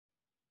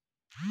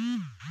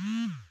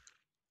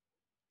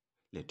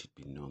Let it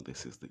be known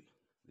this isn't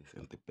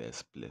the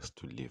best place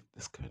to live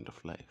this kind of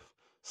life.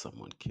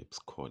 Someone keeps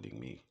calling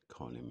me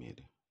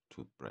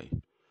to pray,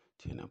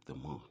 turn up the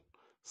moon.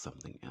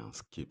 Something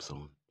else keeps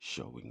on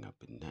showing up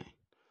at night.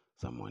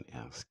 Someone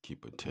else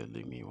keep on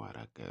telling me what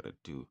I gotta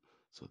do.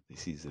 So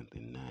this isn't the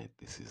night,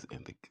 this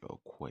isn't the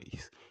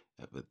clockways.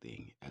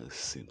 Everything else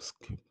seems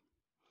to keep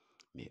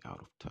me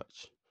out of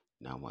touch.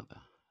 Now what?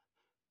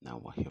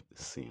 Now I have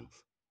the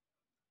sins.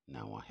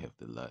 Now I have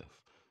the life.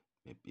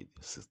 Maybe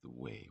this is the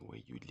way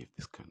where you live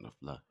this kind of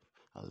life.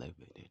 I live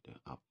it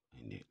up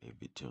and live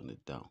it turn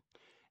it down.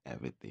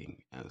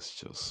 Everything else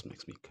just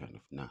makes me kind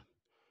of not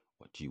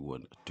what you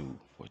want to do,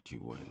 what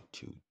you want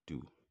to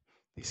do.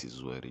 This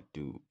is what I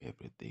do.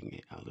 Everything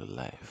in our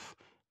life.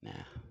 Nah,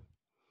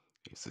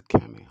 it's a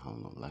coming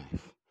hollow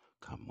life.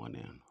 Come on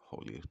and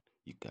hold it.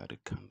 You got a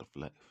kind of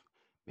life.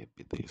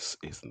 Maybe this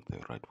isn't the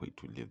right way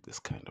to live this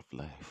kind of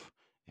life.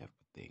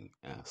 Everything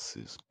else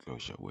is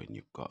closure when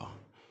you go.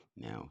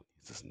 Now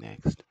this is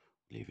next.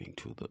 Living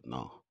to the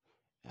no.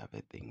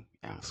 Everything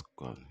else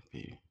gonna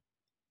be.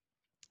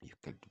 You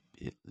can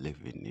be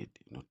living it,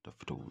 not have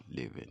to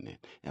live in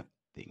it.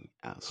 Everything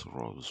else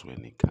rolls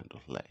when it kind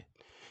of light.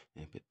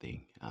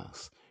 Everything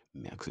else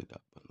makes it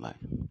up in life.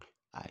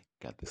 I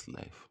got this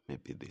life.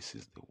 Maybe this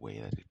is the way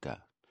that it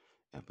got.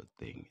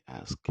 Everything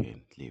else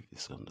can live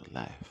this on the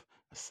life.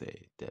 I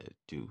say that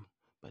do,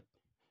 but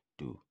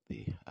do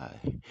the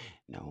I.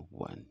 No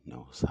one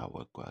knows how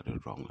I got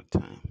it wrong at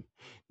time.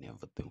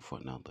 Never think for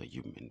another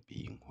human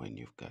being when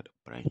you've got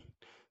a brain.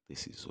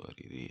 This is what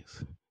it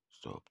is.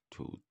 Stop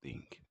to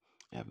think.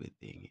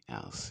 Everything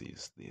else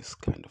is this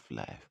kind of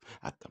life.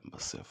 I got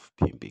myself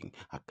pimping.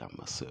 I got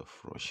myself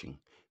rushing.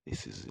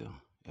 This is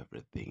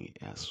everything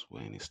else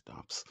when it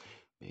stops.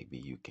 Maybe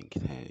you can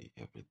carry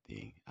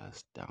everything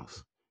else down.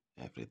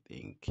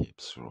 Everything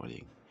keeps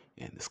rolling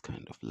in this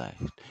kind of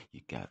life.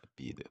 You gotta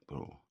be the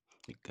bro.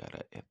 You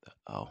gotta at the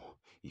owl.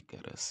 You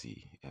gotta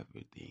see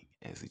everything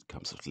as it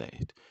comes of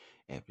light.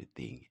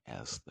 Everything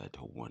else that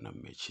I wanna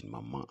mention in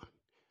my mind.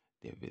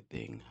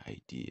 Everything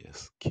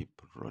ideas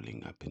keep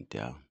rolling up and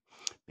down.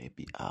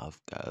 Maybe I've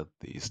got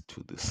this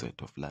to the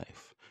set of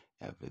life.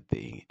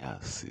 Everything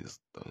else is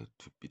thought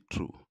to be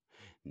true.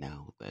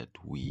 Now that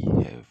we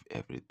have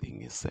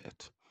everything is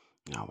set.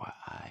 Now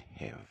I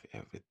have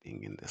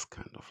everything in this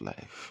kind of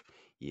life.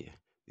 Yeah,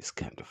 this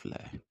kind of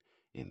life.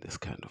 In this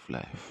kind of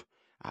life.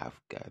 I've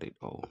got it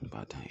all,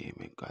 but I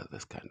haven't got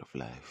this kind of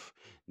life.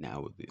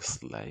 Now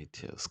this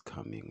light is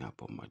coming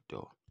up on my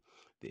door.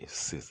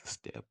 This is the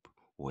step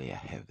where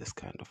I have this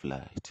kind of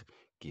light.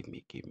 Give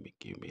me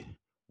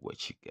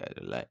what you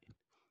gotta light.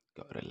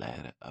 Gotta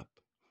light it up.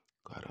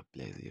 Gotta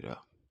blaze it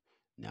up.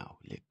 Now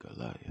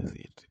legalize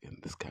it in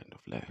this kind of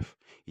life.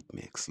 It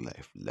makes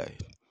life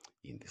light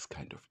in this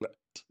kind of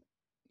light.